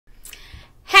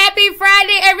Happy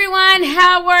Friday, everyone.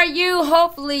 How are you?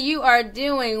 Hopefully you are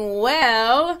doing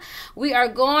well. We are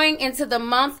going into the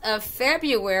month of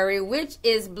February, which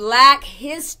is Black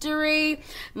History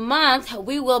Month.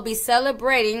 We will be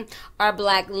celebrating our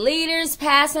Black leaders,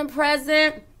 past and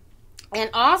present. And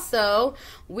also,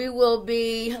 we will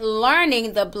be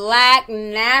learning the Black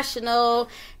National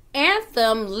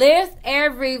Anthem, Lift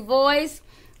Every Voice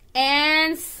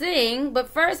and Sing. But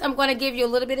first, I'm going to give you a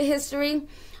little bit of history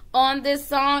on this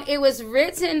song. It was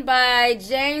written by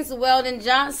James Weldon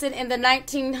Johnson in the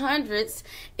 1900s.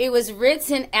 It was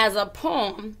written as a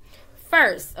poem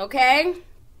first, okay?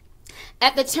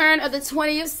 At the turn of the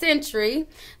 20th century,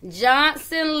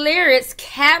 Johnson lyrics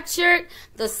captured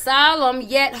the solemn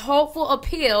yet hopeful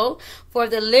appeal for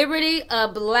the liberty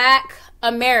of Black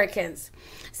Americans.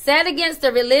 Set against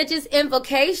the religious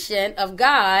invocation of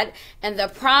God and the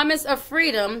promise of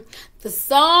freedom, the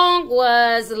song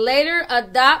was later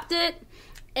adopted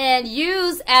and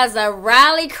used as a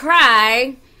rally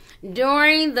cry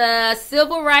during the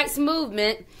civil rights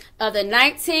movement of the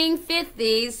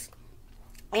 1950s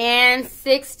and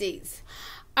 60s.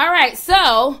 All right,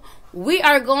 so we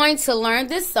are going to learn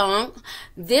this song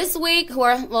this week,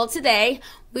 or today,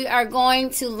 we are going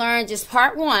to learn just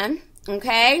part one,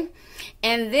 okay?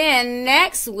 And then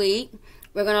next week,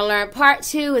 we're going to learn part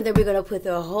two, and then we're going to put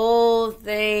the whole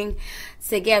thing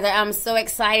together. I'm so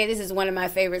excited. This is one of my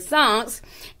favorite songs,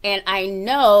 and I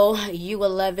know you will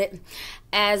love it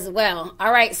as well.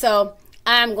 All right, so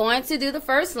I'm going to do the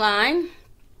first line,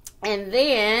 and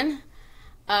then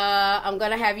I'm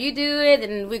going to have you do it,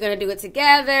 and we're going to do it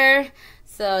together.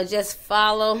 So just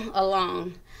follow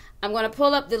along. I'm going to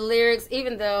pull up the lyrics,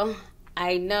 even though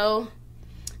I know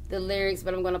the lyrics,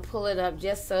 but I'm going to pull it up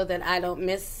just so that I don't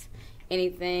miss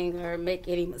anything or make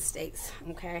any mistakes,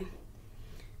 okay?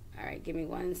 All right, give me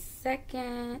 1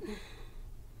 second.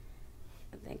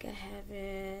 I think I have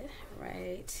it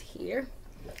right here.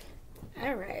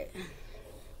 All right.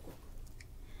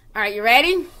 All right, you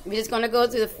ready? We're just going to go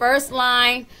through the first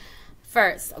line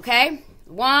first, okay?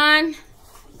 1,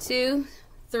 2,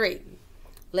 3.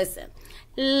 Listen.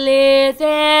 Lift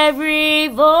every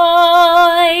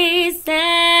voice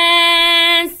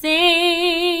and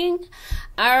sing.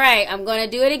 All right, I'm going to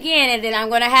do it again, and then I'm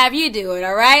going to have you do it,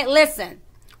 all right? Listen.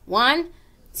 1,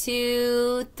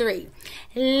 2, 3.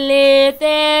 Lift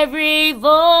every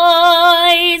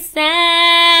voice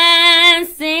and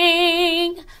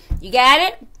sing. You got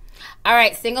it? All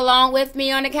right, sing along with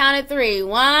me on the count of 3.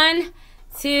 1,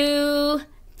 2,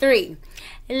 3.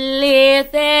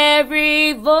 Lift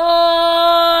every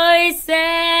voice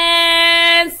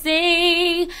and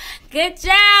sing. Good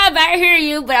job. I hear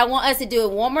you, but I want us to do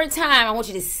it one more time. I want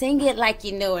you to sing it like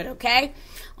you know it, okay?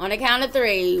 On the count of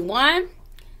 3. 1,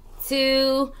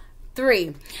 2,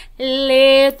 3.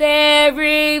 Lift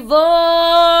every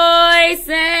voice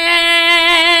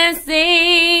and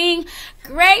sing.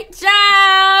 Great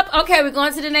job. Okay, we're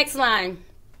going to the next line.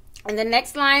 And the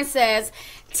next line says,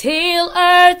 till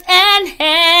earth and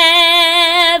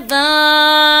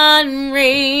heaven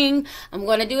ring. I'm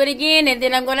going to do it again, and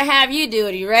then I'm going to have you do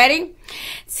it. You ready?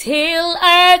 Till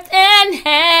earth and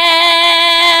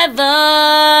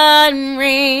heaven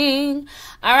ring.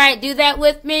 All right, do that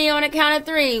with me on a count of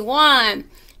 3. 1,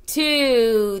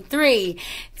 2, 3.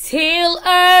 Till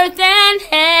earth and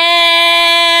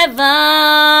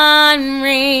heaven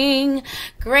ring.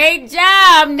 Great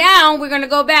job. Now we're going to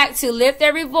go back to lift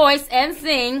every voice and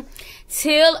sing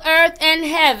till earth and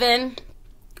heaven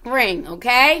ring,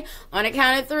 okay? On a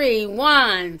count of 3.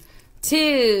 1,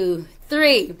 2,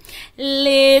 3.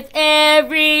 Lift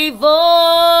every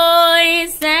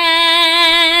voice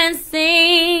and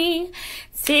sing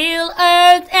till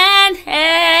earth and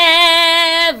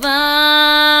heaven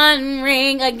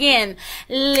ring. Again,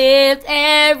 lift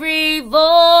every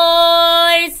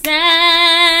voice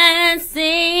and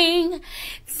sing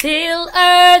till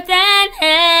earth and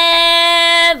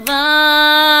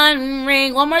heaven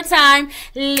ring. One more time.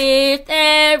 Lift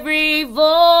every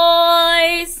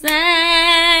voice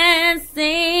and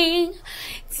sing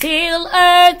till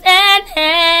earth and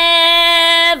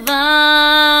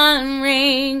heaven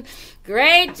ring.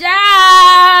 Great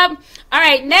job. All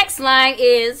right, next line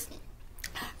is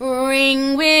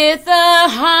ring with the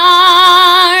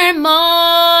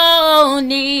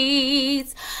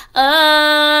harmonies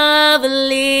of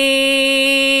liberty.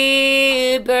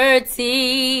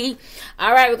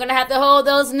 All right, we're going to have to hold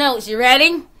those notes. You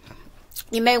ready?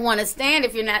 You may want to stand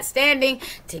if you're not standing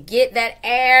to get that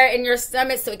air in your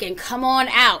stomach so it can come on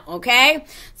out, okay?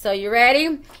 So you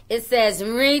ready? It says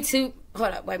ring to,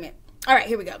 hold up, wait a minute. All right,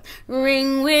 here we go.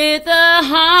 Ring with the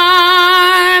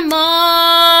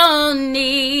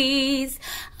harmonies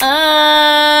of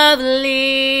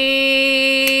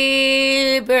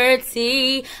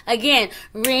Again,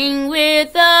 ring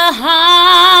with the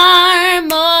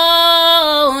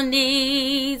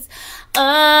harmonies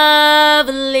of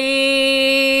liberty.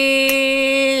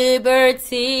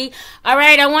 All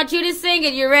right, I want you to sing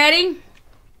it. You ready?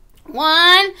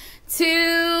 1,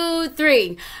 2,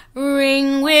 3.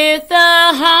 Ring with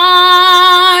the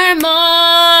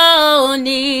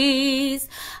harmonies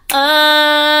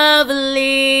of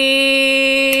liberty.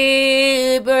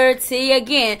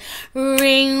 Again,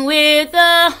 ring with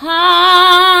the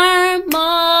harmonies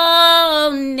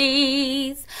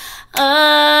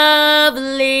of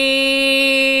liberty.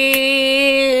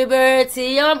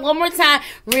 One more time.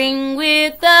 Ring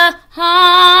with the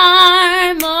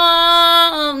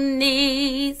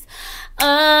harmonies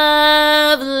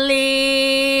of liberty.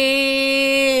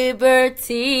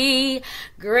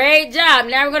 Great job.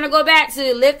 Now we're going to go back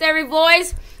to lift every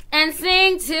voice and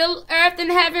sing till earth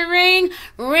and heaven ring.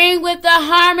 Ring with the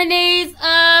harmonies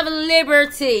of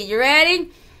liberty. You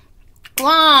ready?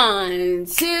 1,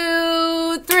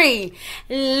 2, 3.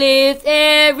 Lift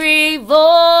every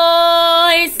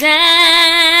voice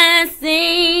and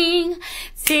sing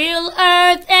till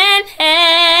earth and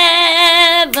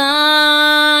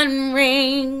heaven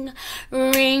ring.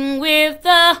 Ring with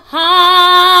the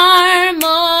harmonies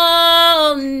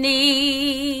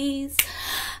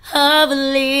of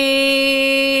liberty.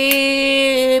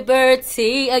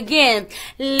 Again,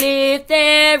 lift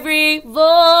every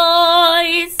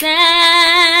voice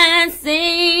and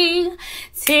sing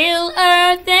till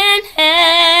earth and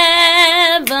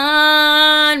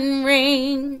heaven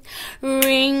ring.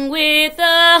 Ring with the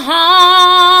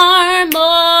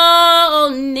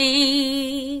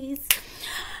harmonies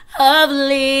of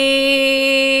liberty.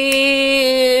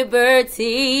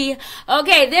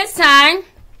 Okay, this time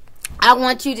I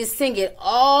want you to sing it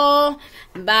all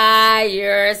by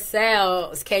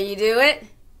yourselves. Can you do it?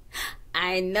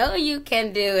 I know you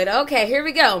can do it. Okay, here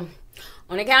we go.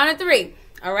 On the count of 3.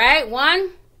 All right, 1,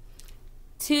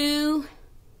 2,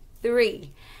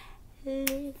 3. Lift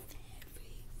every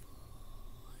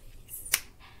voice.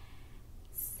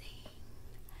 Sing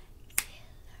till earth and heaven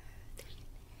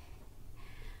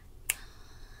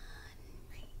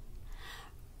ring.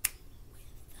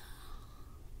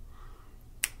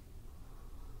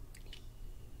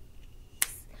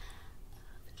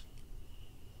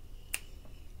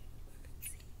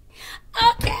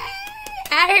 Okay,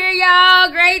 I hear y'all.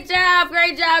 Great job,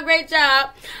 great job, great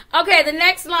job. Okay, the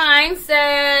next line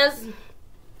says,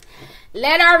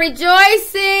 let our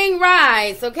rejoicing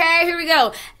rise. Okay, here we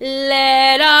go.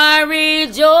 Let our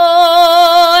rejoicing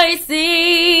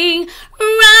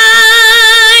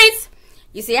rise.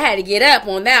 You see, I had to get up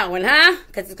on that one, huh?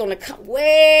 Because it's going to come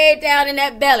way down in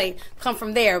that belly. Come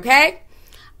from there, okay?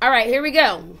 All right, here we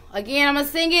go. Again, I'm going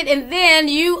to sing it, and then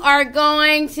you are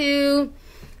going to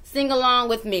sing along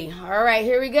with me. All right,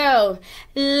 here we go.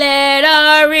 Let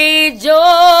our rejoicing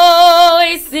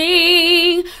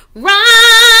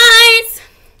rise.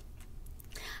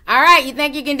 All right, you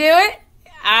think you can do it?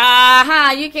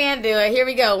 You can do it. Here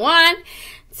we go. 1,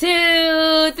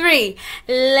 2, 3.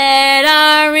 Let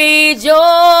our rejoicing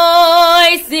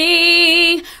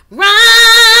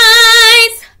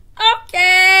rise.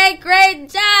 Okay, great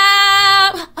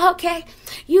job. Okay,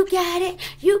 you got it.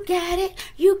 You got it.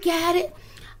 You got it.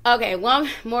 Okay, one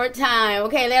more time.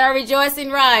 Okay, let our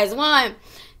rejoicing rise. 1,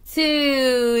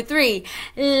 2, 3.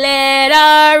 Let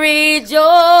our rejoicing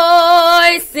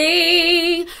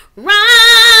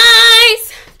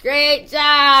rise. Great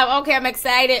job. Okay, I'm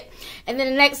excited. And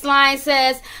then the next line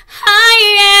says,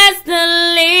 high as the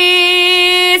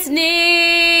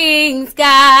listening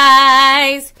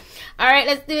skies. All right,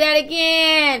 let's do that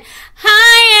again.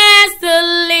 High as the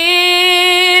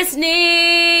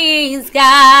listening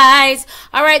skies.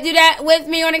 All right, do that with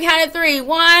me on the count of 3.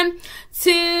 1,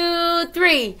 2,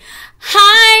 3.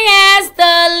 High as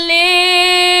the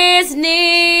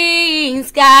listening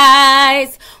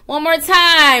skies. One more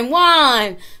time.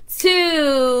 1,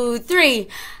 2, 3.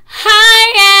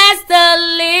 High as the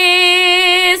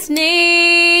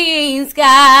listening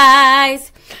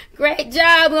skies. Great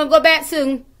job. We're going to go back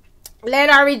to let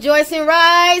our rejoicing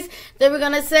rise. Then we're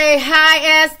going to say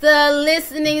high as the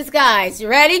listening skies. You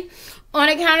ready? On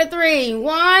the count of 3.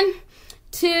 1,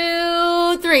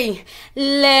 2, 3.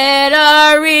 Let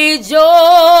our rejoicing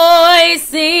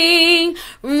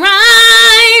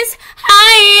rise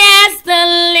high as the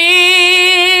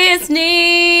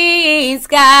listening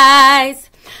skies.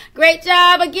 Great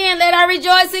job again. Let our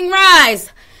rejoicing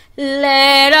rise.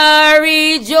 Let our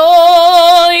rejoicing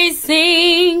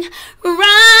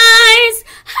rise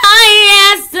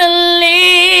high as the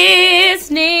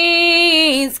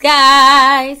listening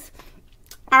skies.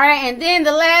 All right, and then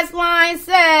the last line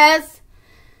says,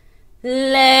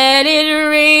 let it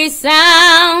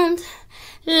resound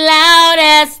loud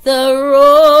as the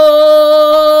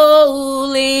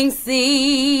rolling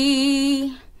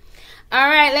sea. All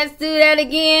right, let's do that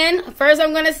again. First,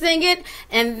 I'm going to sing it,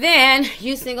 and then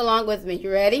you sing along with me.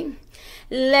 You ready?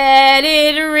 Let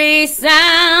it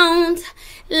resound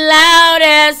loud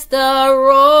as the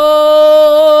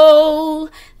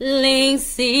rolling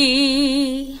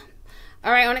sea.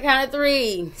 All right, on the count of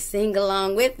 3, sing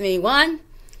along with me. 1,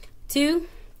 2,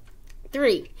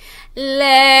 3.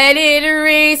 Let it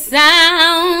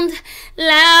resound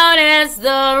loud as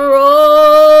the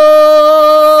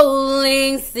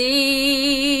rolling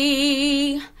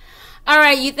sea. All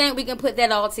right, you think we can put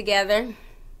that all together?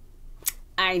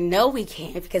 I know we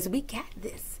can, because we got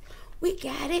this. We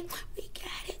got it. We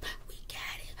got it. We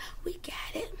got it. We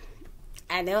got it.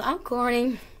 I know I'm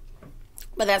corny,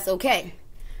 but that's okay,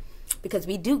 because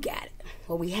we do got it.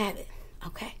 Well, we have it.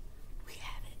 Okay? We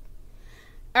have it.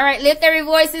 All right, lift every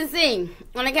voice and sing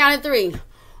on the count of 3.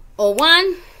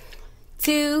 1,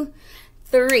 2,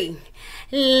 3.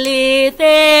 Lift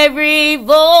every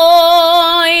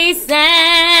voice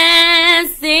and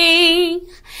sing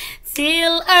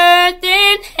till earth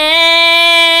and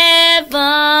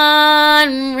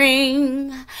heaven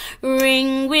ring,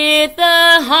 ring with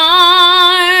the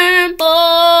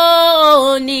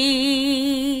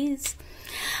harmonies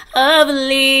of liberty.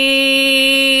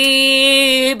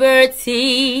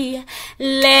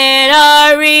 Let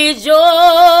our rejoicing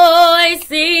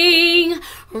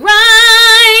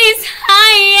rise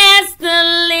high as the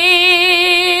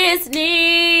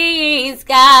listening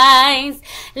skies.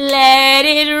 Let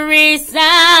it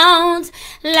resound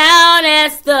loud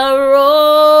as the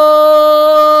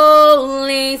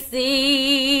rolling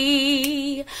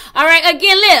sea. All right,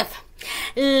 again, lift.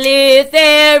 Lift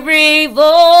every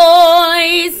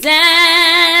voice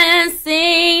and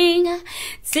sing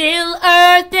till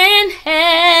earth and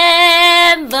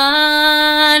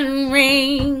heaven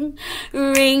ring,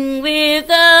 ring with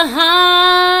the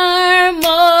harmonies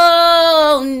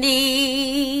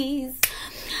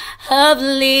of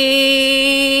liberty.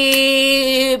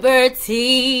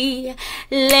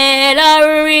 Let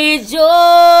our rejoicing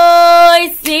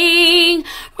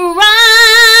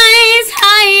rise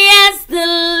high as the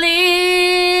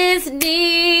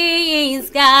listening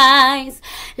skies.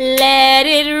 Let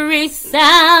it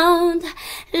resound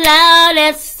loud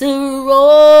as the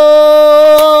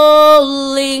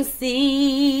rolling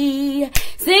sea.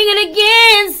 Sing it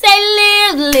again, say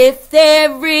lift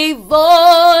every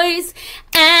voice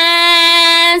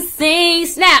and sing,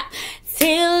 snap,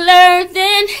 till earth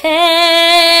and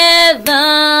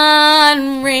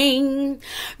heaven ring,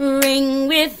 ring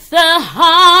with the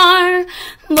harmonies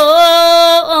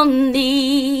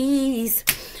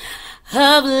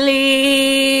of liberty.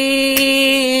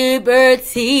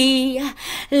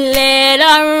 Let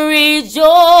our rejoicing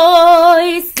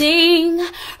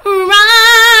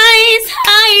rise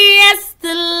high as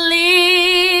the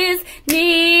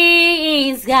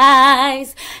listening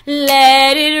skies.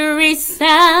 Let it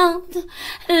resound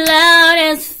loud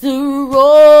as the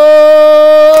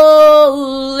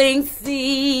rolling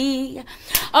sea.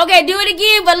 Okay, do it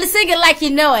again, but let's sing it like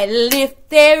you know it.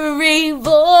 Lift every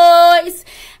voice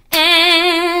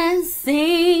and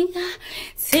sing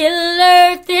till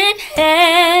earth and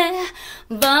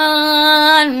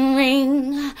heaven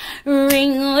ring,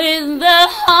 ring with the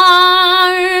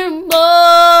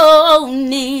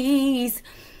harmonies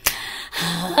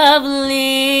of liberty.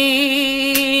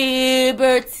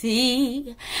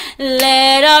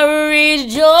 Let our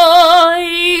rejoicing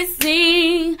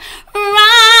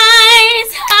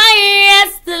rise high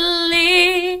as the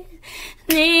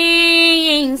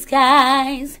listening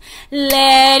skies.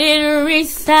 Let it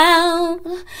resound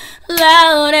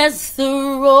loud as the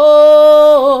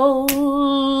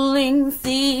rolling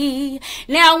sea.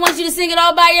 Now I want you to sing it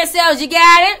all by yourselves. You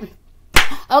got it?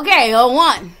 Okay, a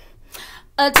 1,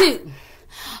 a 2,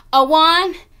 a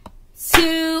 1,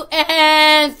 2,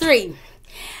 and 3.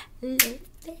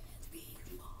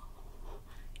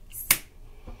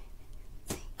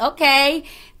 Okay.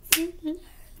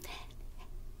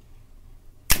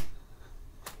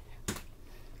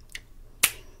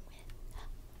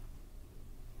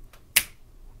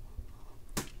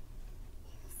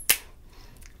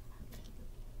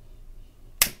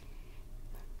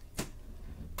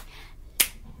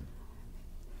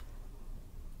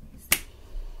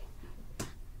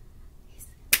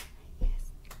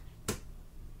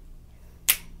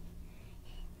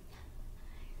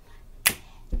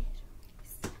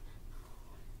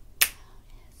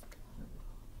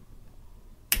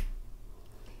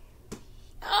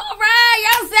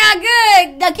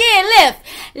 Again, lift.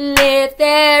 Lift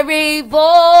every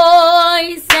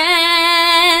voice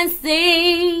and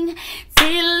sing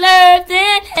till earth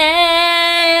and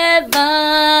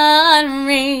heaven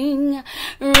ring.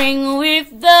 Ring with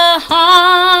the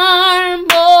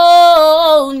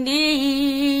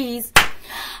harmonies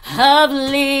of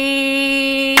liberty.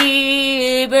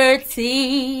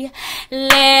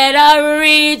 Let our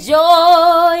rejoicing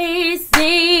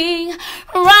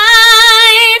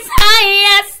rise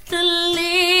high as the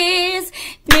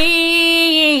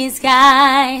listening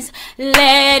skies.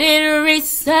 Let it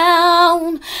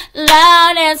resound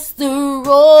loud as the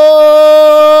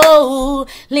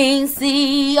rolling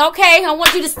sea. Okay, I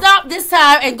want you to stop this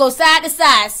time and go side to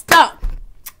side. Stomp.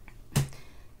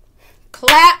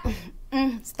 Clap.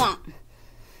 Stomp.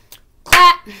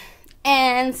 Clap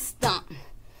and stomp.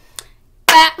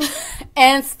 Clap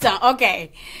and stomp.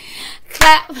 Okay.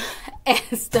 Clap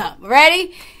and stomp.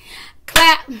 Ready?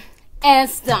 Clap and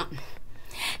stomp.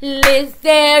 Lift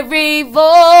every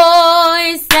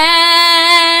voice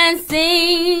and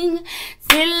sing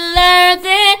till earth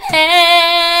and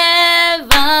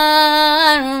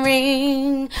heaven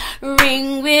ring.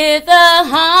 Ring with the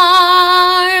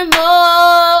harmonies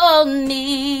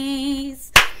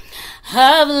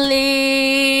of liberty.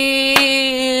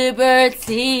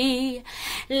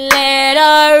 Let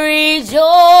our rejoicing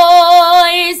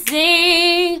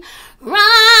rise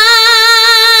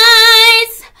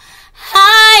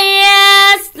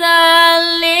high as the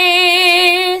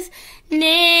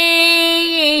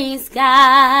listening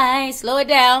sky. Slow it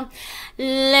down.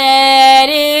 Let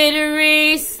it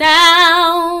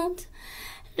resound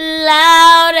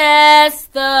loud as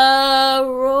the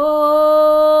rolling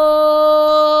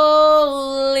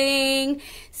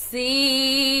sea.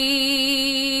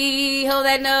 Hold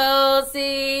that note, see.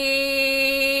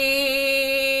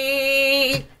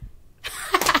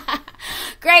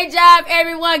 Great job,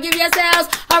 everyone. Give yourselves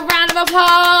a round of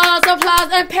applause. Applause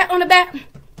and pat on the back.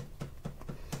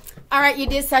 All right, you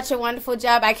did such a wonderful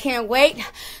job. I can't wait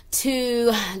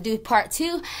to do part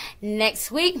 2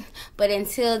 next week. But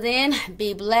until then,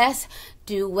 be blessed,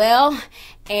 do well,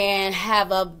 and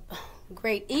have a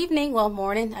great evening. Well,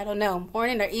 morning. I don't know,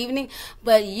 morning or evening.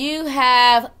 But you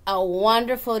have a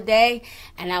wonderful day,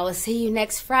 and I will see you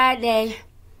next Friday.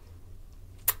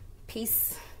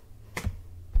 Peace.